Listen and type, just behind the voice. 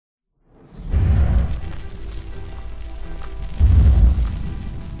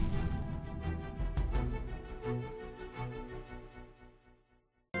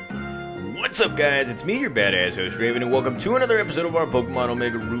What's up, guys? It's me, your badass host, Draven, and welcome to another episode of our Pokemon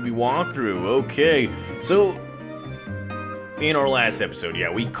Omega Ruby walkthrough. Okay, so in our last episode,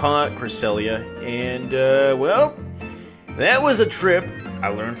 yeah, we caught Cresselia, and, well, that was a trip. I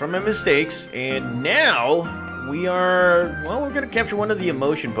learned from my mistakes, and now we are, well, we're going to capture one of the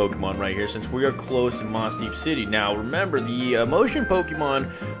emotion Pokemon right here since we are close to Moss Deep City. Now, remember, the emotion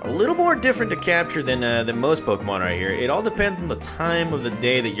Pokemon are a little more different to capture than most Pokemon right here. It all depends on the time of the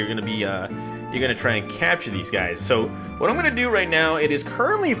day that you're going to be, you're going to try and capture these guys. So, what I'm going to do right now, it is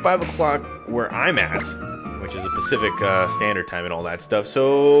currently 5 o'clock where I'm at, which is a Pacific Standard Time and all that stuff.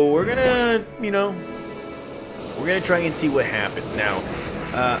 So, we're going to, you know, we're going to try and see what happens. Now,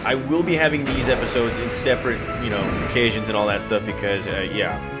 I will be having these episodes in separate, you know, occasions and all that stuff because,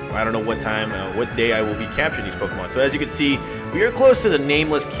 yeah, I don't know what time, what day I will be capturing these Pokemon. So as you can see, we are close to the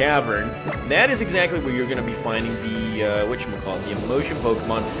Nameless Cavern. That is exactly where you're going to be finding the, whatchamacallit, the emotion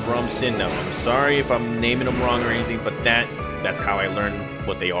Pokemon from Sinnoh. I'm sorry if I'm naming them wrong or anything, but that's how I learned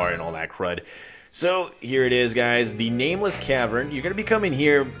what they are and all that crud. So, here it is, guys, the Nameless Cavern. You're going to be coming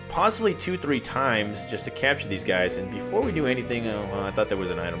here possibly 2-3 times just to capture these guys. And before we do anything, well, I thought there was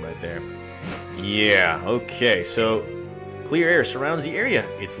an item right there. Yeah, okay, so clear air surrounds the area.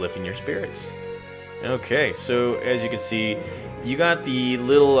 It's lifting your spirits. Okay, so as you can see, you got the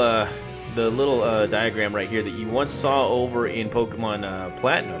little diagram right here that you once saw over in Pokemon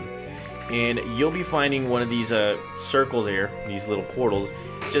Platinum. And you'll be finding one of these circles here, these little portals,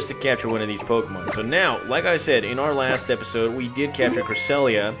 just to capture one of these Pokemon. So now, like I said, in our last episode, we did capture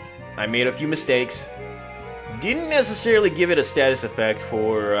Cresselia. I made a few mistakes. Didn't necessarily give it a status effect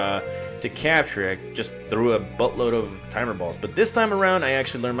for to capture it. Just threw a buttload of timer balls. But this time around, I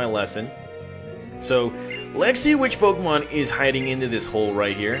actually learned my lesson. So, let's see which Pokemon is hiding into this hole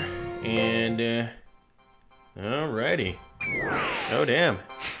right here. And, alrighty. Oh, damn.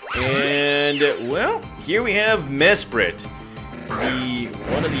 And, well, here we have Mesprit,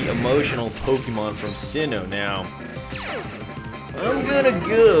 one of the emotional Pokemon from Sinnoh. Now, I'm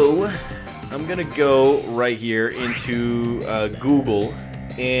gonna go right here into Google,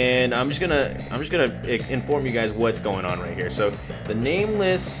 and I'm just gonna inform you guys what's going on right here. So, the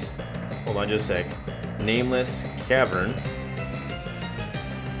Nameless, hold on just a sec, Nameless Cavern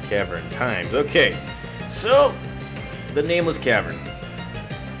times. Okay, so the Nameless Cavern.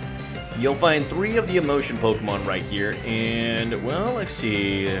 You'll find 3 of the emotion Pokemon right here, and, well, let's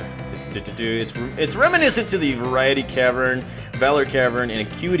see, it's reminiscent to the Variety Cavern, Valor Cavern, and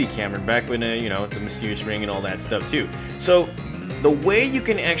Acuity Cavern, back when, you know, the Mysterious Ring and all that stuff, too. So, the way you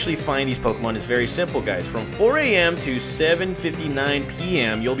can actually find these Pokemon is very simple, guys. From 4 a.m. to 7:59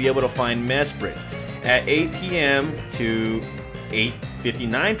 p.m., you'll be able to find Mesprit. At 8 p.m. to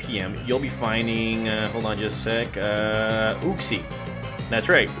 8:59 p.m., you'll be finding, hold on just a sec, Uxie. That's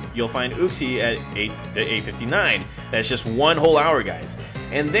right, you'll find Uxie at 8:59. That's just 1 whole hour, guys.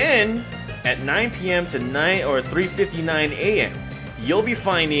 And then, at 9 p.m. to 3:59 a.m., you'll be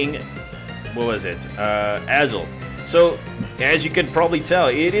finding, what was it, Azelf. So, as you can probably tell,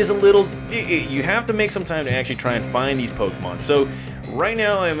 it is a little, you have to make some time to actually try and find these Pokemon. So, right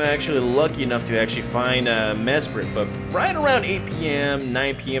now, I'm actually lucky enough to actually find Mesprit, but right around 8 p.m.,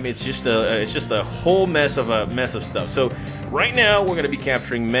 9 p.m., it's just a whole mess of stuff. So, right now, we're going to be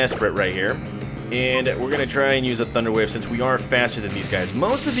capturing Mesprit right here, and we're going to try and use a Thunder Wave since we are faster than these guys.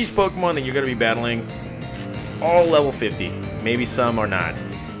 Most of these Pokemon that you're going to be battling, all level 50. Maybe some are not.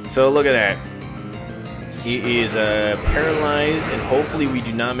 So, look at that. He is paralyzed, and hopefully we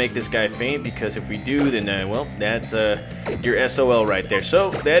do not make this guy faint, because if we do, then, well, that's your SOL right there. So,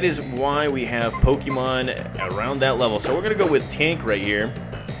 that is why we have Pokemon around that level. So, we're going to go with Tank right here.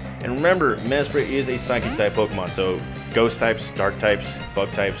 And remember, Mesprit is a Psychic type Pokemon, so Ghost types, Dark types, Bug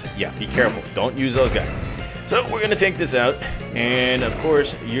types, yeah, be careful. Don't use those guys. So, we're going to take this out, and, of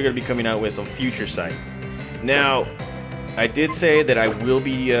course, you're going to be coming out with a Future Sight. Now, I did say that I will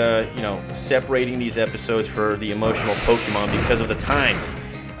be, you know, separating these episodes for the emotional Pokemon because of the times.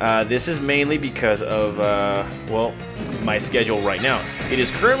 This is mainly because of, well, my schedule right now. It is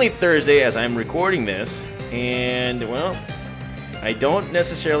currently Thursday as I'm recording this, and, well, I don't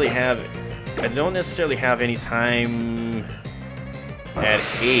necessarily have any time at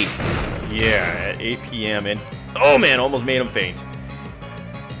 8. Yeah, at 8 p.m. And, oh man, almost made him faint.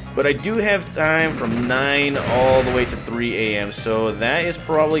 But I do have time from 9 all the way to 3 a.m. So that is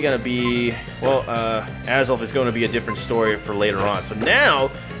probably going to be, well, Azelf is going to be a different story for later on. So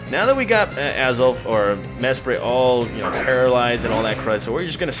now that we got Azelf or Mesprit all, you know, paralyzed and all that crud, so we're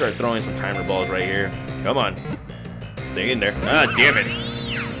just going to start throwing some timer balls right here. Come on. Stay in there. Ah, damn it.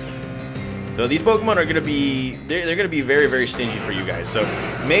 So these Pokemon are gonna be they're gonna be very, very stingy for you guys. So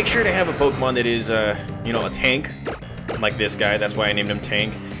make sure to have a Pokemon that is you know, a tank, like this guy. That's why I named him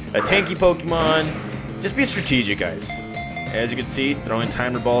Tank. A tanky Pokemon. Just be strategic, guys. As you can see, throwing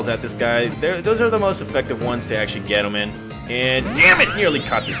timer balls at this guy. Those are the most effective ones to actually get them in. And damn it, nearly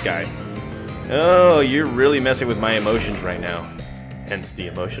caught this guy. Oh, you're really messing with my emotions right now. Hence the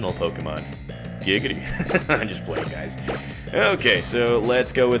emotional Pokemon. Giggity. I'm just playing, guys. Okay, so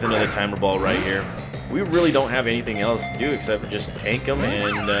let's go with another timer ball right here. We really don't have anything else to do except for just tank them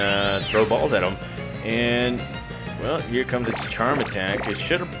and throw balls at them. And, well, here comes its charm attack.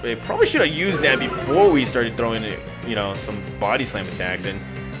 It probably should have used that before we started throwing it, you know, some body slam attacks. And,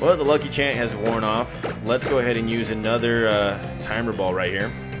 well, the lucky chant has worn off. Let's go ahead and use another timer ball right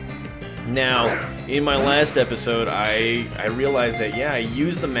here. Now, in my last episode, I realized that, yeah, I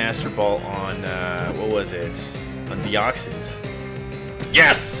used the Master Ball on, what was it? On the Uxies.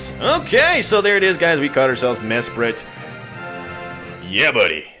 Yes! Okay, so there it is, guys. We caught ourselves Mesprit. Yeah,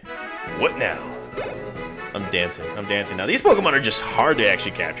 buddy. What now? I'm dancing. I'm dancing. Now, these Pokemon are just hard to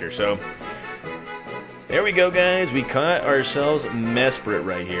actually capture, so... There we go, guys. We caught ourselves Mesprit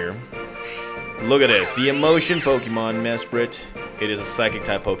right here. Look at this. The emotion Pokemon, Mesprit. It is a Psychic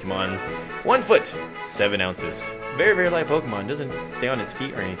type Pokemon. 1 foot, 7 ounces. Very, very light Pokemon. Doesn't stay on its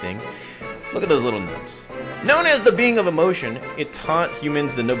feet or anything. Look at those little nubs. Known as the being of emotion, it taught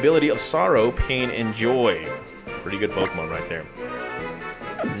humans the nobility of sorrow, pain, and joy. Pretty good Pokemon right there.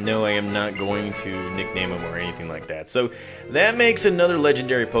 No, I am not going to nickname him or anything like that. So that makes another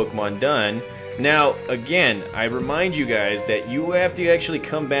legendary Pokemon done. Now, again, I remind you guys that you have to actually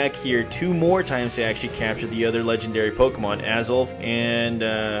come back here 2 more times to actually capture the other legendary Pokemon, Azelf and,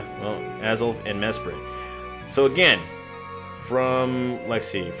 Azelf and Mesprit. So again, from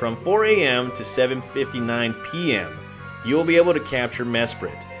 4 a.m. to 7:59 p.m., you'll be able to capture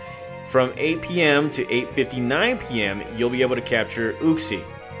Mesprit. From 8 p.m. to 8:59 p.m., you'll be able to capture Uxie.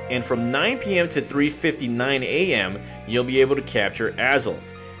 And from 9 p.m. to 3:59 a.m., you'll be able to capture Azelf.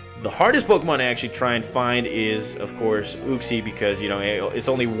 The hardest Pokemon to actually try and find is, of course, Uxie, because, you know, it's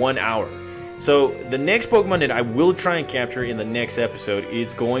only 1 hour. So the next Pokemon that I will try and capture in the next episode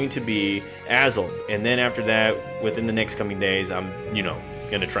is going to be Azelf. And then after that, within the next coming days, I'm, you know,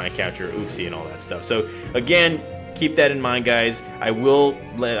 going to try and capture Uxie and all that stuff. So again, keep that in mind, guys. I'll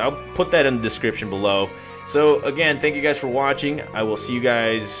put that in the description below. So again, thank you guys for watching. I will see you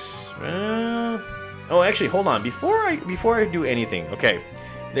guys... oh, actually, hold on. Before I do anything, okay.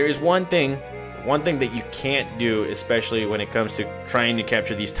 There is one thing that you can't do, especially when it comes to trying to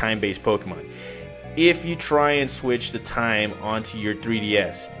capture these time-based Pokemon. If you try and switch the time onto your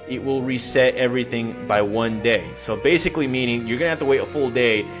 3DS, it will reset everything by 1 day. So basically meaning you're going to have to wait a full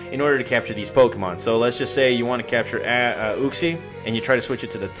day in order to capture these Pokemon. So let's just say you want to capture Uxie, and you try to switch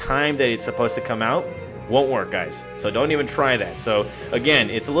it to the time that it's supposed to come out. Won't work, guys. So don't even try that. So again,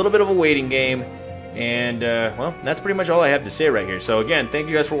 it's a little bit of a waiting game. And, well, that's pretty much all I have to say right here. So, again, thank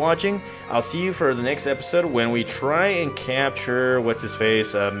you guys for watching. I'll see you for the next episode when we try and capture,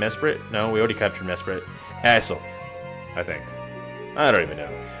 what's-his-face, Mesprit? No, we already captured Mesprit. Azelf, I think. I don't even know.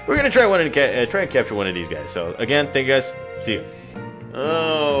 We're going to try and capture one of these guys. So, again, thank you guys. See you.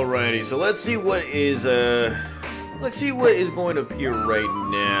 Alrighty, so let's see what is going to appear right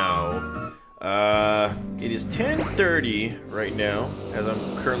now. It is 10:30 right now, as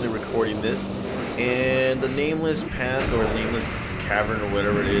I'm currently recording this, and the Nameless Path, or the Nameless Cavern, or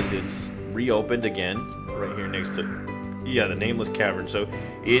whatever it is, it's reopened again, right here next to, yeah, the Nameless Cavern, so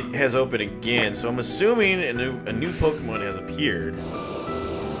it has opened again, so I'm assuming a new Pokemon has appeared.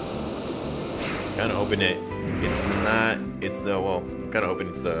 Kind of open it, it's not, it's the, well, kind of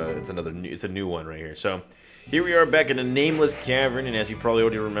open, it's a new one right here, so... Here we are back in the Nameless Cavern, and as you probably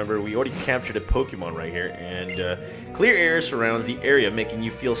already remember, we already captured a Pokemon right here, and clear air surrounds the area, making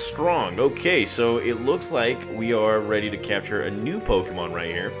you feel strong. Okay, so it looks like we are ready to capture a new Pokemon right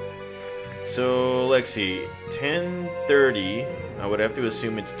here. So, let's see, 10:30, I would have to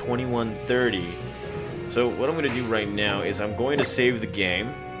assume it's 21:30. So, what I'm going to do right now is I'm going to save the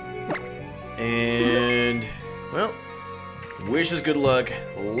game, and, well... wish us good luck.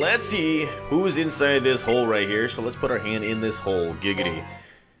 Let's see who's inside this hole right here. So let's put our hand in this hole. Giggity.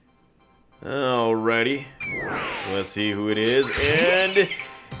 Alrighty. Let's see who it is. And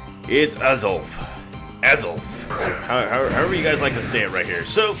it's Azelf. Azelf. However you guys like to say it right here.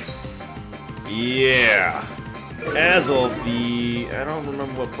 So, yeah. Azelf, I don't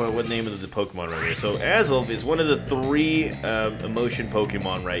remember what name of the Pokemon right here. So Azelf is one of the 3 emotion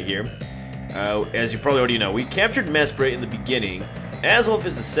Pokemon right here. As you probably already know, we captured Mesprit in the beginning. Azelf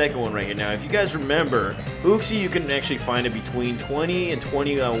is the second one right here. Now, if you guys remember, Uxie, you can actually find it between 20 and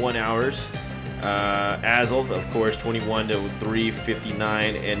 21 hours. Azelf, of course, 21 to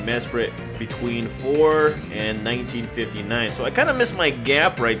 359, and Mesprit between 4 and 1959. So I kind of missed my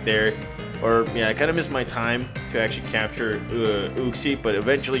gap right there, or yeah, I kind of missed my time to actually capture Uxie, but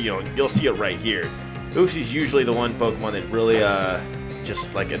eventually, you'll see it right here. Uxie's usually the one Pokemon that really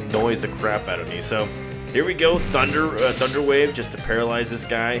just like annoys the crap out of me. So here we go, Thunder Wave, just to paralyze this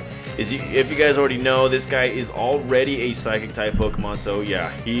guy. If you guys already know, this guy is already a Psychic type Pokemon, so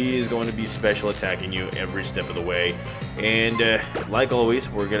yeah, he is going to be special attacking you every step of the way. And like always,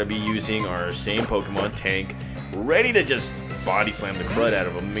 we're going to be using our same Pokemon, Tank, ready to just body slam the crud out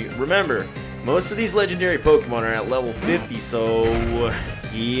of him. Remember, most of these legendary Pokemon are at level 50, so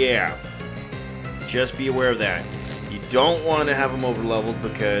yeah, just be aware of that. You don't want to have them over leveled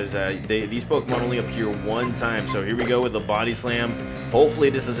because these Pokemon only appear one time. So here we go with the body slam. Hopefully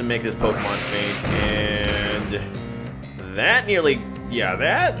this doesn't make this Pokemon faint. And that nearly, yeah,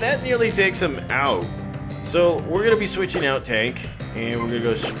 that nearly takes him out. So we're gonna be switching out Tank, and we're gonna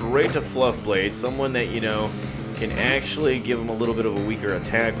go straight to Fluff Blade, someone that can actually give him a little bit of a weaker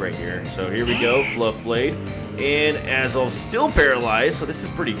attack right here. So here we go, Fluff Blade, and Azelf still paralyzed. So this is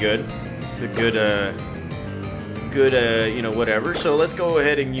pretty good. This is a good, whatever. So let's go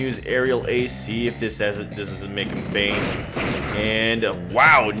ahead and use Aerial AC if this doesn't make him faint. And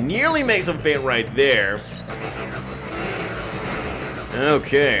wow, nearly makes him faint right there.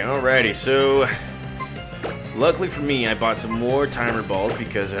 Okay, alrighty. So luckily for me, I bought some more timer balls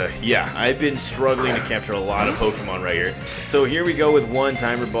because, yeah, I've been struggling to capture a lot of Pokemon right here. So here we go with one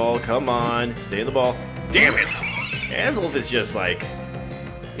timer ball. Come on, stay in the ball. Damn it! Azelf is just like,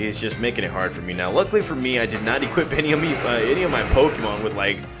 he's just making it hard for me now. Luckily for me, I did not equip any of my Pokemon with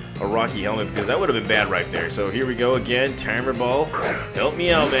like a rocky helmet because that would have been bad right there. So here we go again, timer ball. Help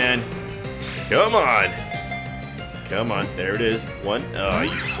me out, man. Come on. Come on, there it is. One. Oh,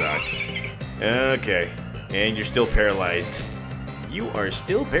 you suck. Okay, and you're still paralyzed. You are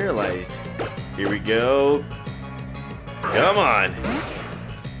still paralyzed. Here we go. Come on.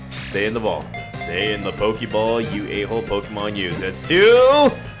 Stay in the ball. Stay in the Pokeball, you a-hole Pokemon, you. That's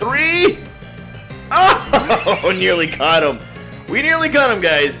 2, 3. Oh, nearly caught him. We nearly caught him,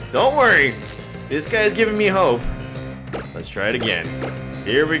 guys. Don't worry. This guy's giving me hope. Let's try it again.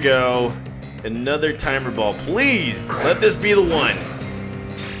 Here we go. Another timer ball. Please, let this be the one.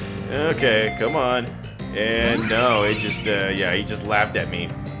 Okay, come on. And no, it just, yeah, he just laughed at me.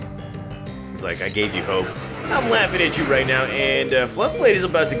 He's like, I gave you hope. I'm laughing at you right now, and Fluffblade is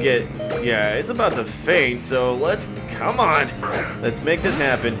about to get, yeah, it's about to faint, so come on. Let's make this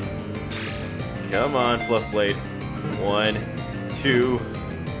happen. Come on, Fluffblade. 1, 2,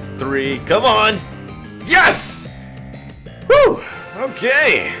 3, come on. Yes! Whew,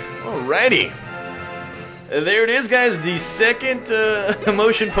 okay, alrighty. There it is, guys, the second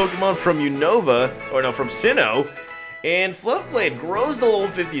emotion Pokemon from from Sinnoh. And Fluffblade grows to level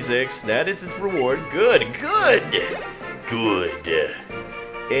 56. That is its reward. Good, good, good.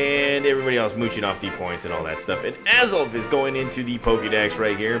 And everybody else mooching off the points and all that stuff. And Azelf is going into the Pokedex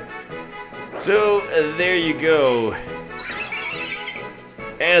right here. So, there you go.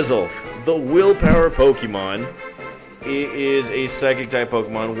 Azelf, the Willpower Pokemon. It is a Psychic type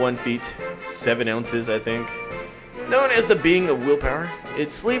Pokemon, 1 feet, 7 ounces, I think. Known as the Being of Willpower,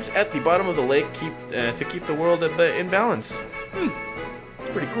 it sleeps at the bottom of the lake to keep the world in balance. It's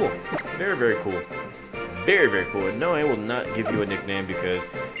pretty cool. Very, very cool. Very, very cool. And no, I will not give you a nickname because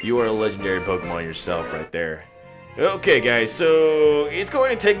you are a legendary Pokemon yourself right there. Okay, guys, so it's going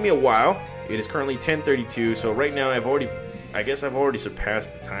to take me a while. It is currently 10:32, so right now I guess I've already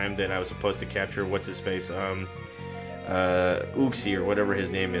surpassed the time that I was supposed to capture what's-his-face, Uxie or whatever his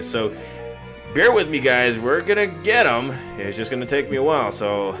name is. So bear with me, guys. We're gonna get him. It's just gonna take me a while,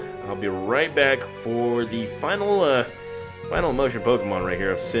 so I'll be right back for the final emotion Pokemon right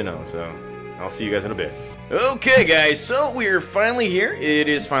here of Sinnoh. So I'll see you guys in a bit. Okay, guys, so we're finally here. It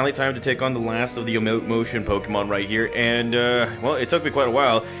is finally time to take on the last of the emotion Pokemon right here, and well, it took me quite a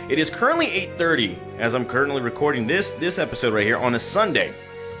while. It is currently 8:30 as I'm currently recording this episode right here on a Sunday.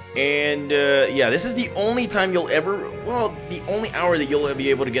 And yeah, this is the only time you'll ever, well, the only hour that you'll ever be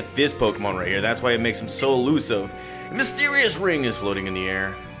able to get this Pokemon right here. That's why it makes him so elusive. A mysterious ring is floating in the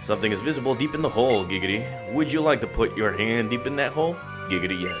air. Something is visible deep in the hole, Giggity. Would you like to put your hand deep in that hole?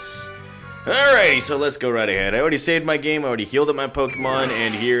 Giggity, yes. Alrighty, so let's go right ahead. I already saved my game, I already healed up my Pokemon,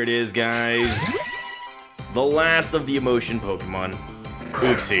 and here it is, guys. The last of the emotion Pokemon,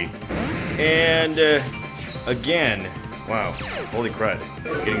 Uxie. And again, wow, holy crud,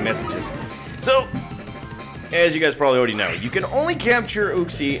 getting messages. So, as you guys probably already know, you can only capture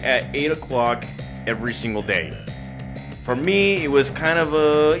Uxie at 8 o'clock every single day. for me, it was kind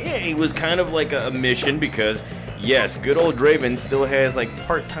of like a mission because, yes, good old Draven still has like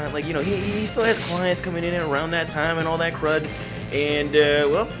part-time, like, you know, he still has clients coming in and around that time and all that crud. And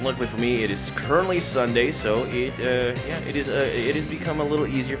well, luckily for me, it is currently Sunday, so it has become a little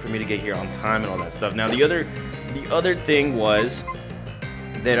easier for me to get here on time and all that stuff. Now, the other thing was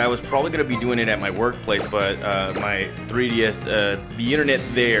that I was probably going to be doing it at my workplace, but my 3DS, the internet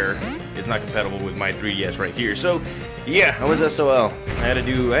there is not compatible with my 3DS right here. So yeah, I was SOL. I had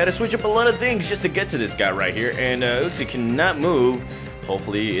to switch up a lot of things just to get to this guy right here, and Uxie cannot move.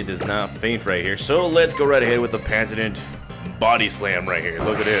 Hopefully, it does not faint right here. So let's go right ahead with the patented body slam right here.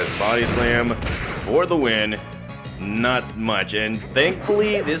 Look at this. Body slam for the win. Not much. And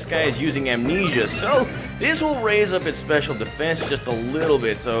thankfully, this guy is using amnesia. So this will raise up its special defense just a little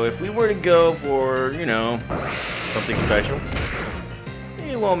bit. So if we were to go for, you know, something special,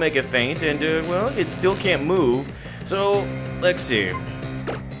 it won't make it faint. And, well, it still can't move. So let's see.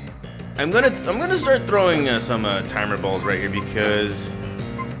 I'm gonna start throwing some timer balls right here because,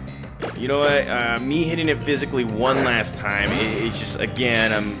 you know what, me hitting it physically one last time, it's just,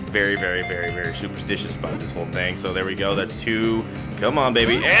 again, I'm very, very, very, very superstitious about this whole thing. So there we go, that's 2. Come on,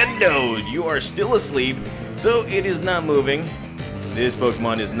 baby. And no, you are still asleep. So it is not moving. This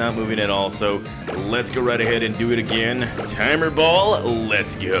Pokemon is not moving at all. So let's go right ahead and do it again. Timer ball,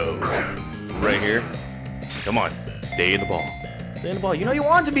 let's go. Right here. Come on, stay in the ball. Stay in the ball. You know you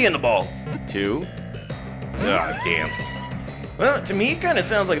want to be in the ball. 2. Ah, damn. Well, to me, it kind of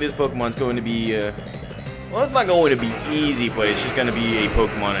sounds like this Pokemon's going to be, well, it's not going to be easy, but it's just going to be a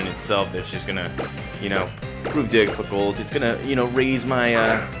Pokemon in itself that's just going to, you know, prove difficult. It's going to, you know, raise my,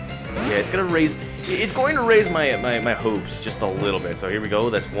 it's going to raise my hopes just a little bit. So here we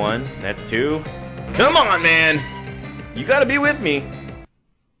go. That's 1. That's 2. Come on, man. You got to be with me.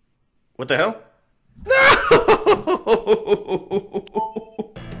 What the hell? No!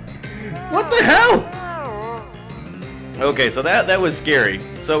 What the hell? Okay, so that was scary.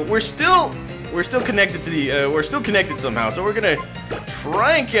 So we're still connected to the we're still connected somehow. So we're gonna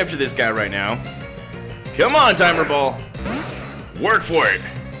try and capture this guy right now. Come on, timer ball, work for it.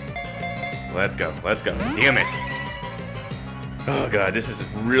 Let's go, let's go. Damn it! Oh god, this is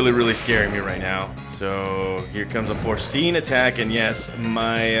really scaring me right now. So here comes a foreseen attack, and yes,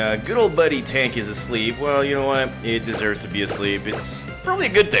 my good old buddy Tank is asleep. Well, you know what? It deserves to be asleep. It's probably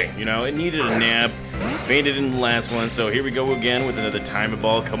a good thing, you know. It needed a nap. Fainted in the last one, so here we go again with another timer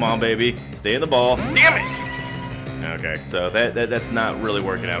ball. Come on, baby, stay in the ball. Damn it! Okay, so that's not really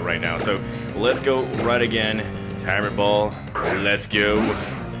working out right now. So let's go right again. Timer ball. Let's go.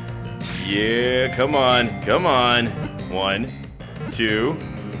 Yeah, come on, come on. 1, 2,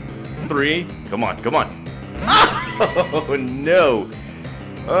 3. Come on, come on. Oh no!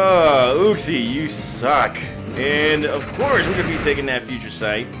 Oh, Uxie, you suck. And of course, we're gonna be taking that future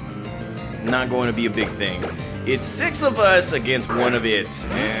sight. Not going to be a big thing. It's 6 of us against 1 of it,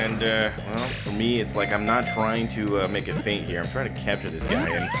 and well, for me, it's like I'm not trying to make it faint here. I'm trying to capture this guy,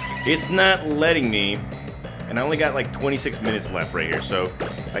 and it's not letting me. And I only got like 26 minutes left right here, so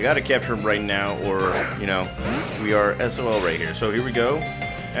I gotta capture him right now, or you know, we are SOL right here. So here we go.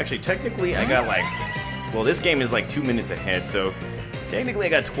 Actually, technically, I got like, well, this game is like 2 minutes ahead, so technically I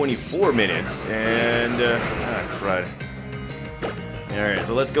got 24 minutes, and crud. All right,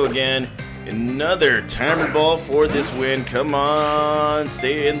 so let's go again. Another timer ball for this win. Come on,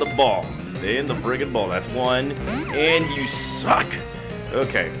 stay in the ball. Stay in the friggin' ball. That's 1. And you suck.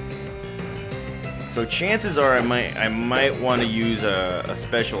 Okay. So chances are I might want to use a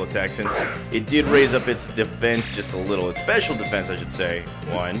special attack since it did raise up its defense just a little. Its special defense, I should say.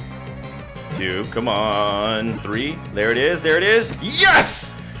 1, 2, come on. 3. There it is. There it is.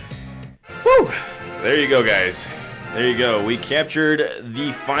 Yes! Woo! There you go, guys. There you go. We captured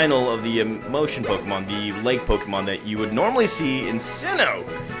the final of the emotion Pokemon, the lake Pokemon that you would normally see in Sinnoh.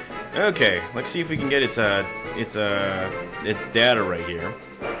 Okay, let's see if we can get its data right here.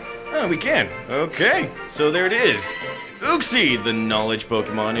 Oh, we can. Okay, so there it is. Uxie, the knowledge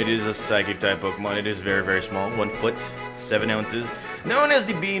Pokemon. It is a psychic type Pokemon. It is very small, 1 foot, 7 ounces. Known as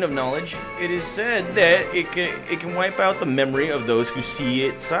the Bean of Knowledge, it is said that it can wipe out the memory of those who see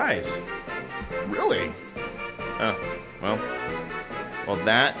its size. Really? Oh, well,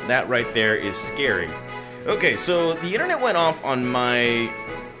 that right there is scary. Okay, so the internet went off on my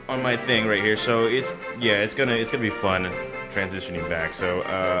thing right here, so it's gonna be fun transitioning back. So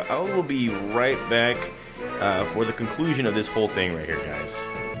I will be right back for the conclusion of this whole thing right here, guys.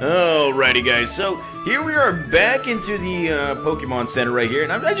 Alrighty, guys. So here we are back into the Pokemon Center right here,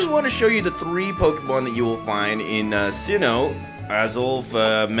 and I just want to show you the 3 Pokemon that you will find in Sinnoh, Azelf,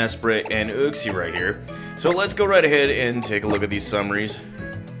 Mesprit, and Uxie right here. So let's go right ahead and take a look at these summaries.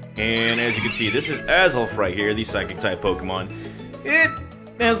 And as you can see, this is Azelf right here, the Psychic type Pokemon. It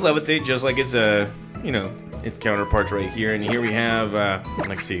has Levitate just like its, you know, its counterparts right here. And here we have,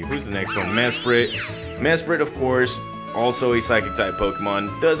 let's see, who's the next one? Mesprit. Mesprit, of course, also a Psychic type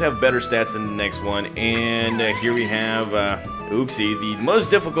Pokemon. Does have better stats than the next one. And here we have Uxie, the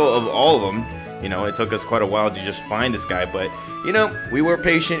most difficult of all of them. You know, it took us quite a while to just find this guy, but, you know, we were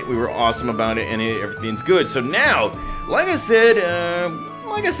patient, we were awesome about it, and everything's good. So now, like I said,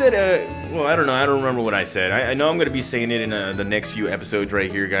 well, I don't know, I don't remember what I said. I know I'm going to be saying it in the next few episodes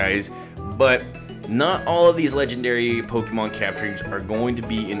right here, guys, but not all of these legendary Pokemon capturings are going to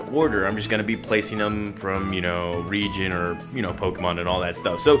be in order. I'm just going to be placing them from, you know, region or, you know, Pokemon and all that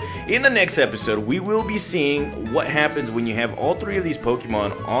stuff. So in the next episode, we will be seeing what happens when you have all three of these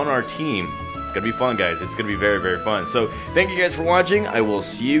Pokemon on our team. It's going to be fun, guys. It's going to be very, very fun. So thank you guys for watching. I will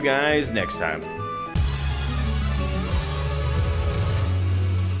see you guys next time.